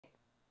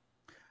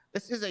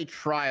This is a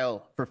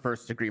trial for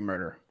first-degree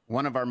murder,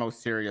 one of our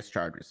most serious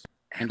charges.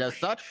 And as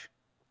such,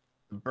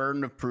 the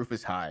burden of proof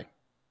is high.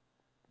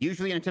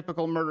 Usually in a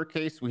typical murder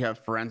case, we have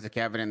forensic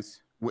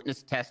evidence,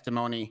 witness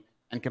testimony,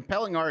 and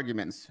compelling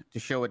arguments to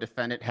show a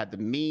defendant had the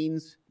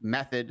means,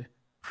 method,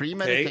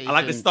 premeditation, okay, I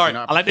like this start. and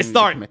I like this opportunity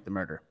start. to commit the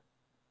murder.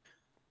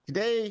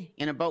 Today,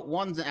 in about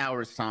 1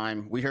 hour's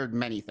time, we heard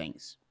many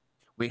things.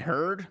 We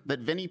heard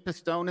that Vinny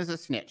Pistone is a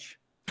snitch.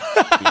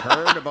 We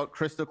heard about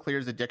Crystal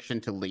Clear's addiction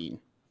to lean.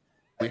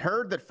 We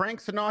heard that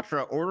Frank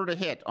Sinatra ordered a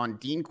hit on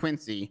Dean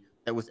Quincy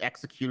that was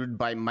executed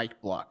by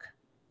Mike Block.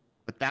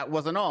 But that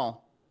wasn't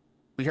all.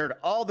 We heard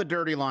all the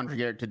dirty laundry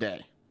here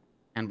today.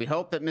 And we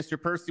hope that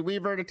Mr. Percy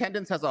Weaver in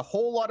attendance has a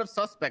whole lot of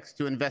suspects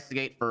to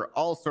investigate for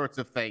all sorts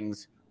of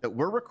things that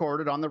were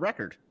recorded on the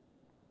record.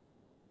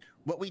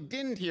 What we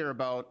didn't hear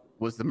about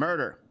was the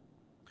murder.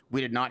 We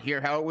did not hear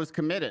how it was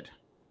committed.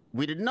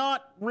 We did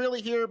not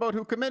really hear about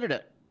who committed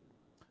it.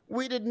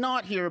 We did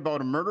not hear about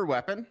a murder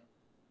weapon.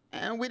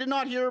 And we did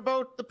not hear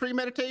about the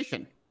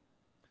premeditation.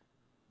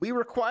 We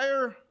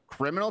require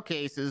criminal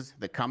cases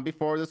that come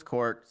before this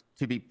court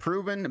to be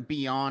proven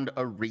beyond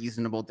a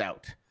reasonable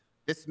doubt.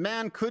 This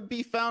man could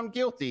be found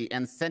guilty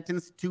and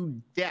sentenced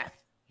to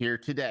death here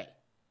today.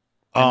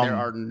 And there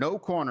are no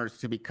corners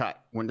to be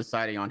cut when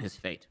deciding on his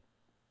fate.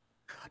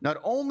 Not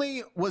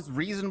only was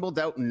reasonable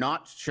doubt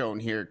not shown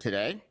here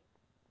today,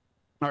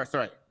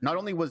 not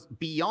only was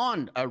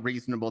beyond a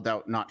reasonable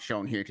doubt not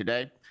shown here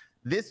today,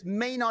 this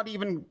may not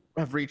even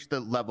have reached the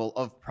level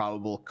of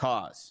probable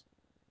cause.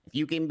 If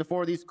you came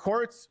before these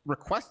courts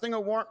requesting a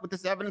warrant with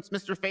this evidence,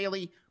 Mr.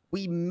 Faley,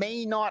 we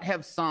may not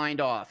have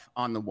signed off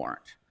on the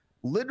warrant.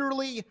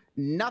 Literally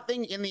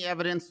nothing in the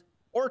evidence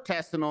or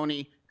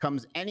testimony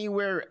comes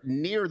anywhere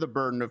near the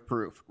burden of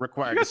proof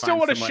required. You guys still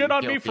want to shit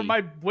on me for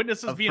my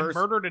witnesses being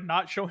murdered and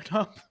not showing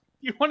up?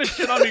 You want to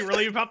shit on me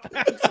really about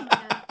that?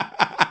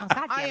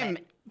 I am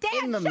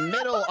in the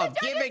middle of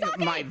giving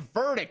my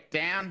verdict,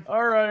 Dan.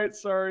 All right,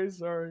 sorry.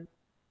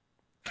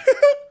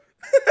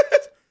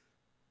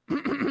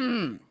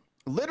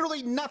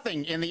 Literally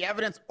nothing in the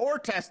evidence or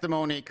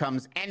testimony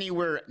comes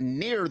anywhere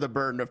near the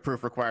burden of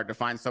proof required to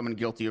find someone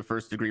guilty of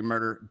first-degree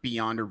murder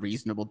beyond a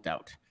reasonable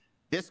doubt.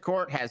 This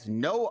court has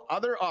no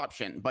other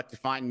option but to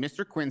find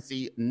Mr.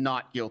 Quincy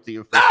not guilty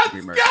of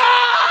first-degree murder.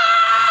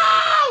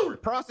 The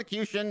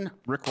prosecution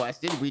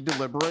requested we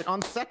deliberate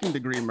on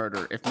second-degree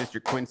murder if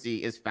Mr.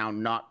 Quincy is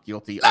found not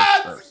guilty of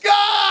first.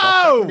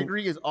 While second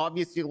degree is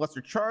obviously a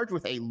lesser charge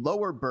with a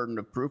lower burden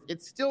of proof,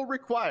 it still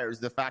requires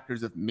the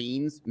factors of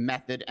means,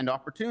 method, and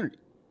opportunity.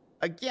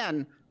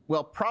 Again,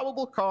 while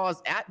probable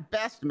cause at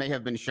best may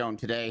have been shown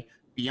today,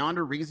 beyond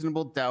a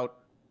reasonable doubt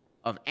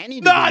of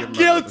any degree of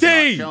murder was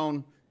not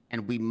shown,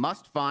 and we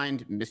must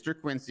find Mr.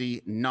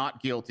 Quincy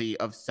not guilty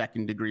of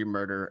second-degree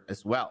murder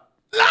as well.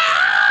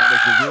 That is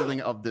the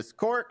ruling of this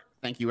court.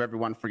 Thank you,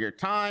 everyone, for your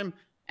time.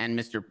 And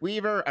Mr.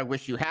 Weaver, I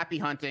wish you happy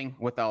hunting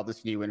with all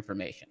this new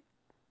information.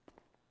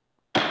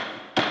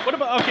 What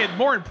about, okay,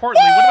 more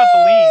importantly, what about the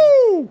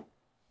lean?